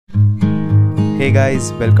Hey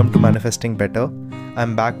guys, welcome to Manifesting Better.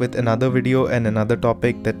 I'm back with another video and another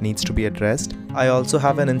topic that needs to be addressed. I also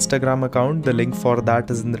have an Instagram account, the link for that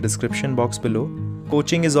is in the description box below.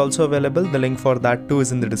 Coaching is also available, the link for that too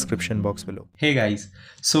is in the description box below. Hey guys,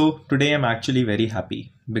 so today I'm actually very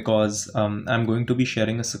happy because I'm going to be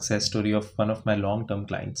sharing a success story of one of my long-term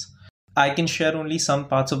clients. I can share only some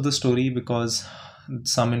parts of the story because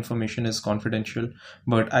some information is confidential,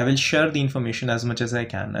 but I will share the information as much as I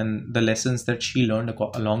can and the lessons that she learned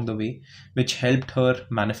along the way, which helped her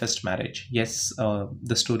manifest marriage. Yes,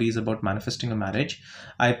 the story is about manifesting a marriage.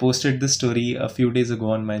 I posted this story a few days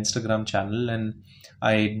ago on my Instagram channel, and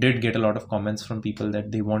I did get a lot of comments from people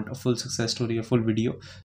that they want a full success story, a full video.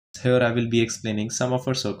 Here I will be explaining some of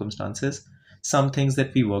her circumstances, some things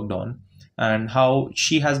that we worked on, and how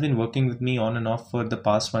she has been working with me on and off for the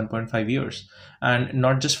past 1.5 years. And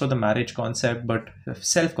not just for the marriage concept, but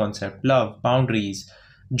self concept, love, boundaries,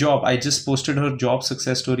 job. I just posted her job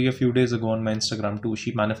success story a few days ago on my Instagram too.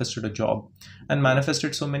 She manifested a job and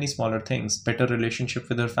manifested so many smaller things: better relationship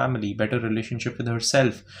with her family, better relationship with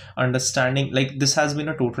herself, understanding. Like, this has been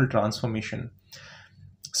a total transformation.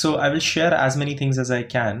 So I will share as many things as I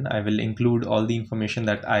can. I will include all the information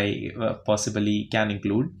that I possibly can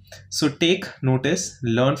include. So take notice,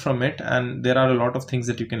 learn from it, and there are a lot of things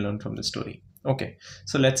that you can learn from this story. Okay,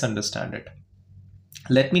 so let's understand it.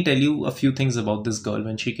 Let me tell you a few things about this girl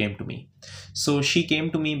when she came to me. So she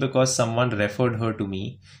came to me because someone referred her to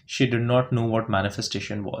me. She did not know what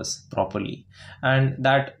manifestation was properly. And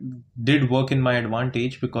that did work in my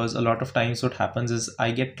advantage, because a lot of times what happens is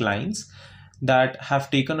I get clients that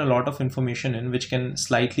have taken a lot of information in, which can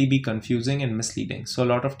slightly be confusing and misleading. So a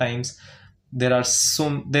lot of times there is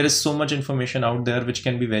so much information out there which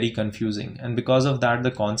can be very confusing, and because of that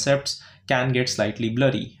the concepts can get slightly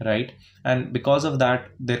blurry, right? And because of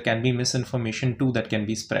that there can be misinformation too that can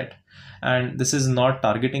be spread. And this is not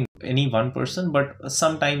targeting any one person, but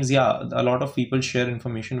sometimes, yeah, a lot of people share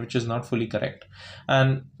information which is not fully correct,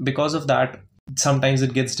 and because of that sometimes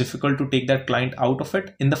it gets difficult to take that client out of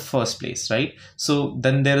it in the first place, right? So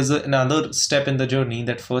then there is another step in the journey,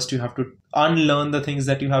 that first you have to unlearn the things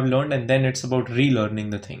that you have learned, and then it's about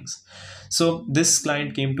relearning the things. So this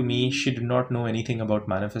client came to me. She did not know anything about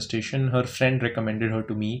manifestation. Her friend recommended her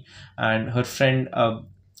to me, and her friend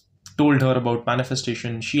told her about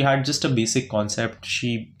manifestation. She had just a basic concept.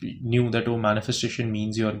 She knew that, oh, manifestation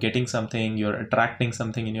means you're getting something, you're attracting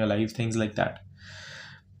something in your life, things like that.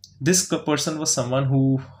 This person was someone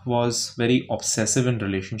who was very obsessive in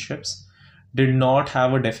relationships, did not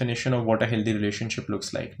have a definition of what a healthy relationship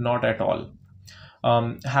looks like, not at all.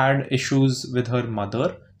 Had issues with her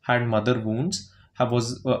mother, had mother wounds,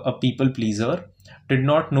 was a people pleaser, did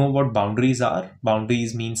not know what boundaries are.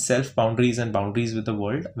 Boundaries means self boundaries and boundaries with the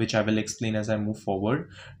world, which I will explain as I move forward.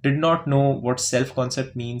 Did not know what self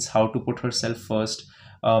concept means, how to put herself first.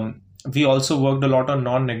 We also worked a lot on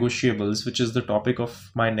non-negotiables, which is the topic of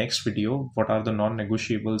my next video. What are the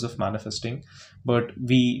non-negotiables of manifesting? But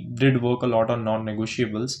we did work a lot on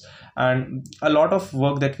non-negotiables, and a lot of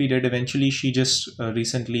work that we did. Eventually, she just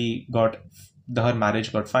recently her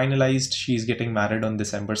marriage got finalized. She's getting married on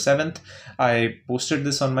December 7th. I posted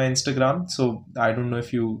this on my Instagram, so I don't know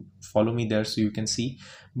if you follow me there so you can see.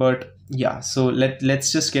 But yeah, so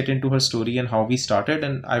let's just get into her story and how we started,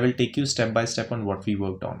 and I will take you step by step on what we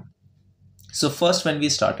worked on. So first, when we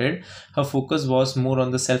started, her focus was more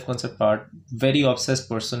on the self-concept part. Very obsessed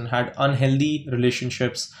person, had unhealthy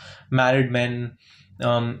relationships, married men,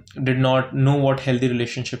 did not know what healthy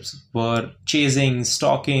relationships were, chasing,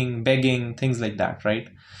 stalking, begging, things like that, right?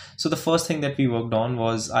 So the first thing that we worked on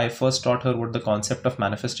was, I first taught her what the concept of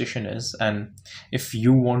manifestation is. And if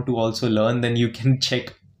you want to also learn, then you can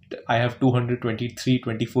check. I have 24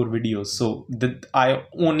 videos, so I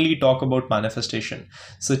only talk about manifestation,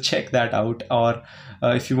 so check that out. Or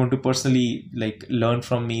if you want to personally learn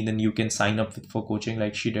from me, then you can sign up for coaching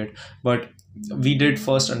like she did. But we did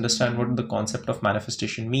first understand what the concept of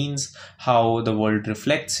manifestation means, how the world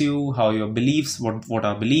reflects you, how your beliefs, what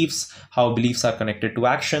are beliefs, how beliefs are connected to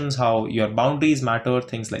actions, how your boundaries matter,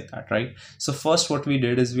 things like that, right? So first what we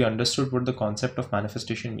did is we understood what the concept of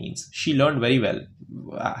manifestation means. She learned very well,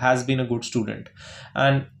 has been a good student.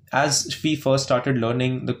 And as we first started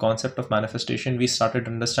learning the concept of manifestation, we started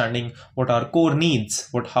understanding what our core needs,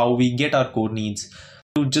 how we get our core needs.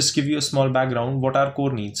 To just give you a small background, what are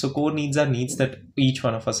core needs? So core needs are needs that each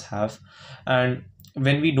one of us have, and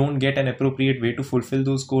when we don't get an appropriate way to fulfill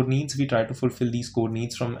those core needs, we try to fulfill these core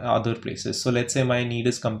needs from other places. So let's say my need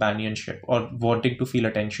is companionship or wanting to feel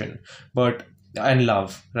attention and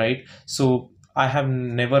love, right? So I have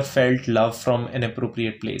never felt love from an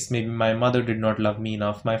appropriate place. Maybe my mother did not love me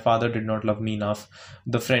enough. My father did not love me enough.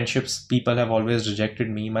 The friendships, people have always rejected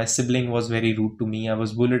me. My sibling was very rude to me. I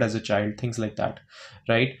was bullied as a child, things like that,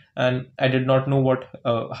 right? And I did not know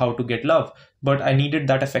how to get love, but I needed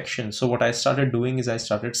that affection. So what I started doing is I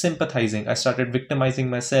started sympathizing. I started victimizing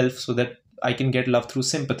myself so that I can get love through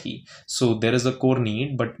sympathy. So there is a core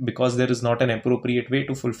need, but because there is not an appropriate way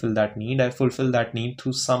to fulfill that need, I fulfill that need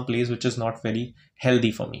through some place which is not very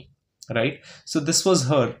healthy for me, right? So this was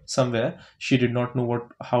her somewhere. She did not know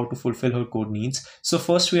how to fulfill her core needs. So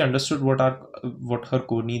first we understood what her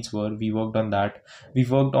core needs were. We worked on that. We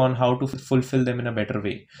worked on how to fulfill them in a better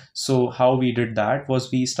way. So how we did that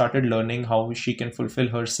was we started learning how she can fulfill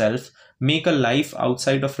herself, make a life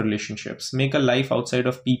outside of relationships, make a life outside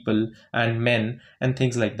of people and men and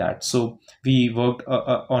things like that. So we worked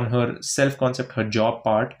on her self concept, her job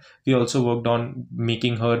part. We also worked on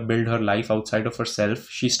making her build her life outside of herself.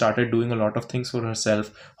 She started doing a lot of things for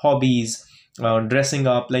herself, hobbies, dressing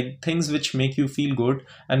up, like things which make you feel good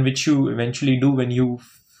and which you eventually do when you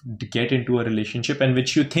get into a relationship, and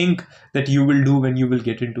which you think that you will do when you will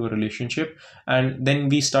get into a relationship. And then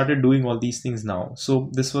we started doing all these things now. So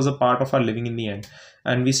this was a part of our living in the end,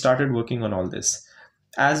 and we started working on all this.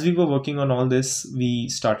 As we were working on all this, she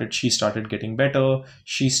started getting better.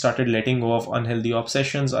 She started letting go of unhealthy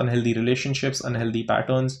obsessions, unhealthy relationships, unhealthy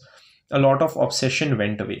patterns. A lot of obsession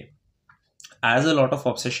went away. As a lot of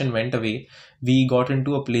obsession went away, we got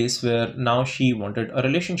into a place where now she wanted a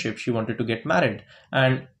relationship. She wanted to get married,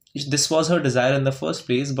 and this was her desire in the first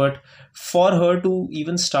place. But for her to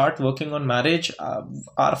even start working on marriage,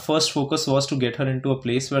 our first focus was to get her into a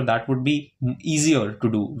place where that would be easier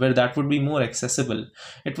to do, where that would be more accessible.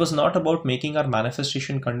 It was not about making our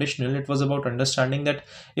manifestation conditional. It was about understanding that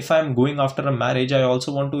if I'm going after a marriage, I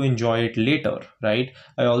also want to enjoy it later, right?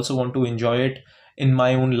 I also want to enjoy it in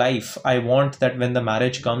my own life. I want that when the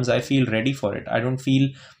marriage comes, I feel ready for it. I don't feel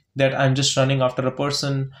that I'm just running after a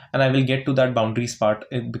person, and I will get to that boundaries part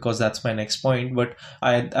because that's my next point. But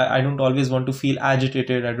I don't always want to feel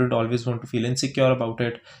agitated. I don't always want to feel insecure about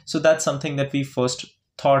it. So that's something that we first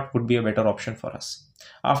thought would be a better option for us.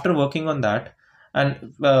 After working on that,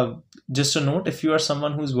 and just a note, if you are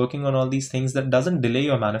someone who's working on all these things, that doesn't delay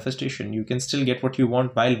your manifestation. You can still get what you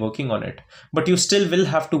want while working on it, but you still will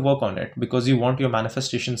have to work on it because you want your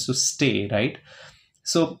manifestations to stay, right?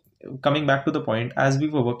 So coming back to the point, as we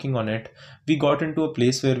were working on it, we got into a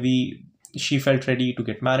place where she felt ready to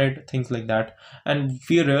get married, things like that. And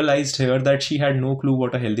we realized here that she had no clue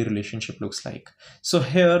what a healthy relationship looks like. So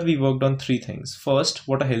here we worked on three things. First,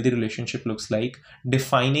 what a healthy relationship looks like,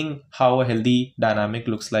 defining how a healthy dynamic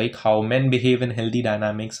looks like, how men behave in healthy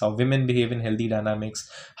dynamics, how women behave in healthy dynamics,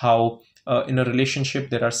 how in a relationship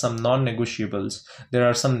there are some non-negotiables, there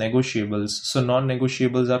are some negotiables. So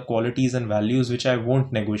non-negotiables are qualities and values which I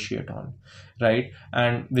won't negotiate on, right?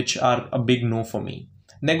 And which are a big no for me.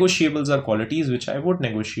 Negotiables are qualities which I would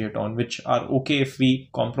negotiate on, which are okay if we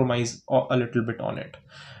compromise a little bit on it.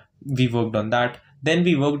 We worked on that. Then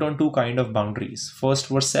we worked on two kind of boundaries.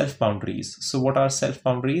 First were self boundaries. So what are self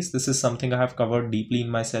boundaries? This is something I have covered deeply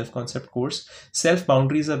in my self concept course. Self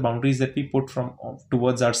boundaries are boundaries that we put from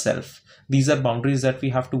towards ourselves. These are boundaries that we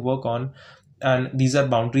have to work on, and these are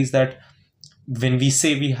boundaries that when we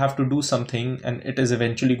say we have to do something and it is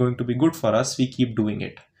eventually going to be good for us, we keep doing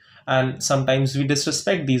it. And sometimes we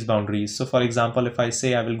disrespect these boundaries. So for example, if I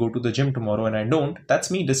say I will go to the gym tomorrow and I don't,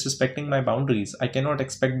 that's me disrespecting my boundaries. I cannot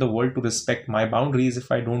expect the world to respect my boundaries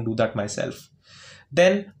if I don't do that myself.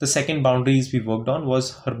 Then the second boundaries we worked on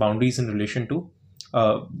was her boundaries in relation to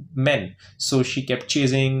men. So she kept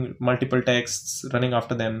chasing multiple texts, running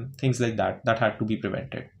after them, things like that had to be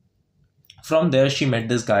prevented. From there, she met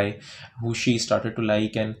this guy who she started to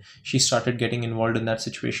like, and she started getting involved in that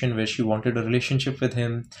situation where she wanted a relationship with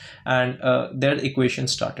him, and their equation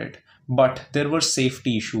started. But there were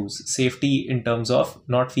safety issues, safety in terms of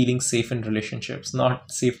not feeling safe in relationships,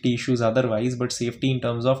 not safety issues otherwise, but safety in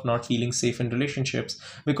terms of not feeling safe in relationships,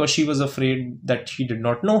 because she was afraid that she did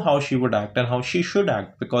not know how she would act and how she should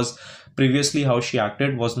act, because previously how she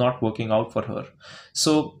acted was not working out for her.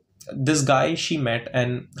 So this guy she met,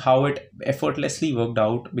 and how it effortlessly worked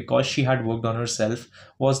out because she had worked on herself,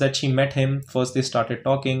 was that she met him. First they started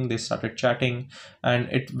talking, they started chatting, and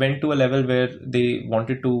it went to a level where they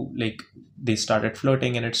wanted to, like, they started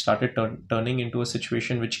flirting, and it started turning into a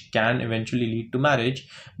situation which can eventually lead to marriage.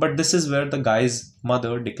 But this is where the guy's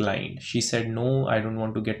mother declined. She said, no, I don't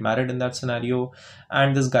want to get married in that scenario.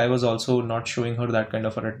 And this guy was also not showing her that kind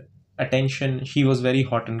of attention. He was very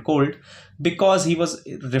hot and cold because he was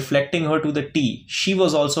reflecting her to the T. She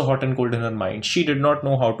was also hot and cold in her mind. She did not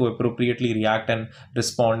know how to appropriately react and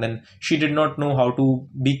respond, and she did not know how to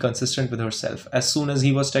be consistent with herself. As soon as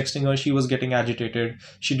he was texting her, she was getting agitated.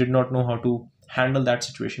 She did not know how to handle that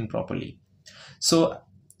situation properly. So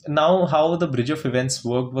now how the bridge of events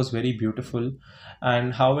worked was very beautiful,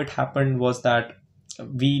 and how it happened was that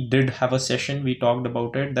we did have a session. We talked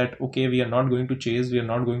about it, that okay, we are not going to chase, we are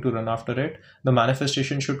not going to run after it. The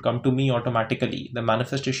manifestation should come to me automatically. The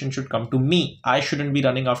manifestation should come to me. I shouldn't be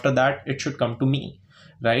running after that. It should come to me,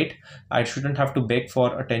 right? I shouldn't have to beg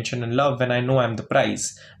for attention and love when I know I'm the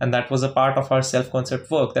prize. And that was a part of our self-concept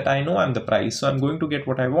work, that I know I'm the prize, so I'm going to get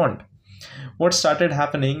what I want. What started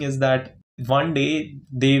happening is that one day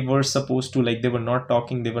they were supposed to, like, they were not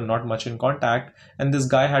talking, they were not much in contact, and this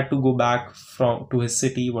guy had to go back to his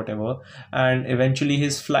city, whatever, and eventually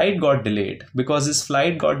his flight got delayed. Because his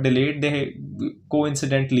flight got delayed, they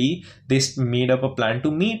coincidentally made up a plan to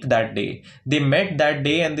meet that day. They met that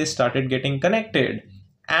day and they started getting connected.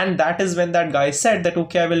 And that is when that guy said that,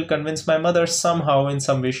 okay, I will convince my mother somehow, in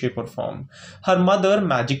some way, shape or form. Her mother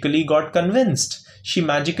magically got convinced. She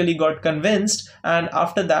magically got convinced, and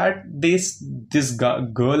after that this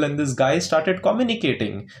girl and this guy started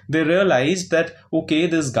communicating. They realized that, okay,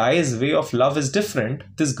 this guy's way of love is different,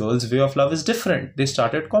 this girl's way of love is different. They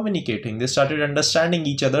started communicating, they started understanding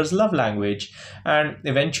each other's love language, and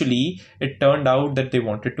eventually it turned out that they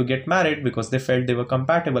wanted to get married because they felt they were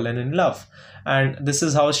compatible and in love. And this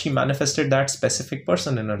is how she manifested that specific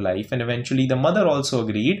person in her life. And eventually the mother also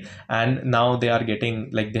agreed, and now they are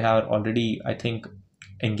getting, like, they are already, I think,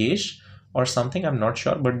 engaged or something, I'm not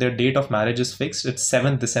sure, but their date of marriage is fixed. It's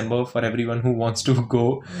 7th December for everyone who wants to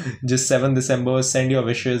go. Just 7th December, send your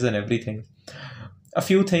wishes and everything. A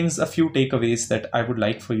few things, a few takeaways that I would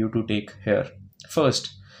like for you to take here.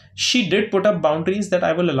 First, she did put up boundaries that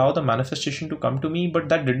I will allow the manifestation to come to me, but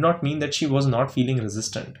that did not mean that she was not feeling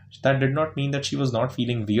resistant. That did not mean that she was not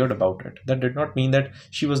feeling weird about it. That did not mean that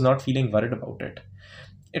she was not feeling worried about it.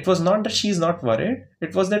 It was not that she's not worried.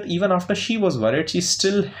 It was that even after she was worried, she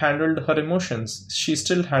still handled her emotions. She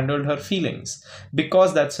still handled her feelings,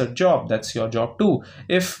 because that's her job. That's your job too.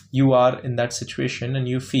 If you are in that situation and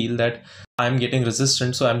you feel that I'm getting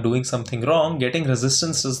resistant, so I'm doing something wrong, getting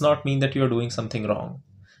resistance does not mean that you're doing something wrong.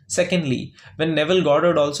 Secondly, when Neville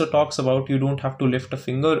Goddard also talks about you don't have to lift a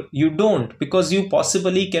finger, you don't, because you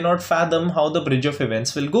possibly cannot fathom how the bridge of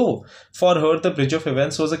events will go. For her, the bridge of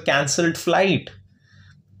events was a cancelled flight.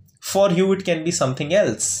 For you, it can be something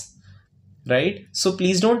else, right? So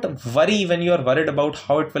please don't worry when you are worried about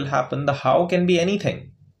how it will happen. The how can be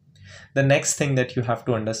anything. The next thing that you have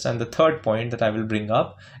to understand, the third point that I will bring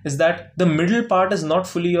up, is that the middle part is not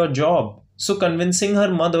fully your job. So convincing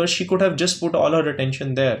her mother, she could have just put all her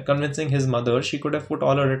attention there. Convincing his mother, she could have put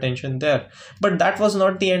all her attention there. But that was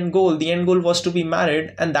not the end goal. The end goal was to be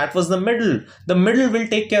married, and that was the middle. The middle will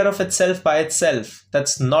take care of itself by itself.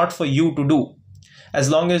 That's not for you to do. As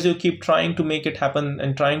long as you keep trying to make it happen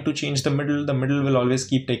and trying to change the middle will always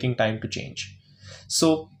keep taking time to change.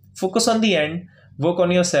 So focus on the end, work on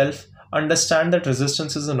yourself, understand that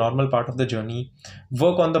resistance is a normal part of the journey,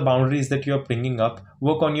 work on the boundaries that you are bringing up,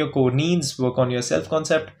 work on your core needs, work on your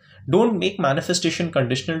self-concept. Don't make manifestation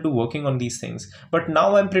conditional to working on these things. But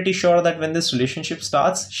now I'm pretty sure that when this relationship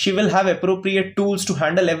starts, she will have appropriate tools to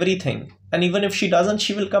handle everything. And even if she doesn't,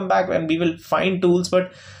 she will come back and we will find tools,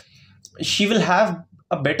 but she will have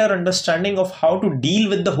a better understanding of how to deal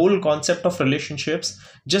with the whole concept of relationships,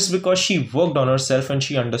 just because she worked on herself and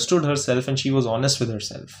she understood herself and she was honest with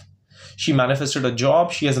herself. She manifested a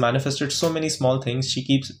job. She has manifested so many small things. She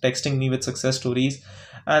keeps texting me with success stories,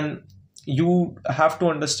 and you have to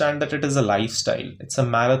understand that it is a lifestyle. It's a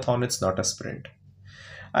marathon. It's not a sprint.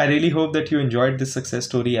 I really hope that you enjoyed this success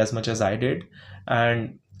story as much as I did,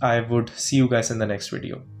 and I would see you guys in the next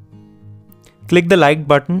video. Click the like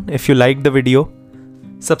button if you liked the video.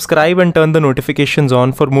 Subscribe and turn the notifications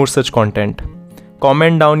on for more such content.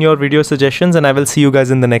 Comment down your video suggestions and I will see you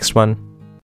guys in the next one.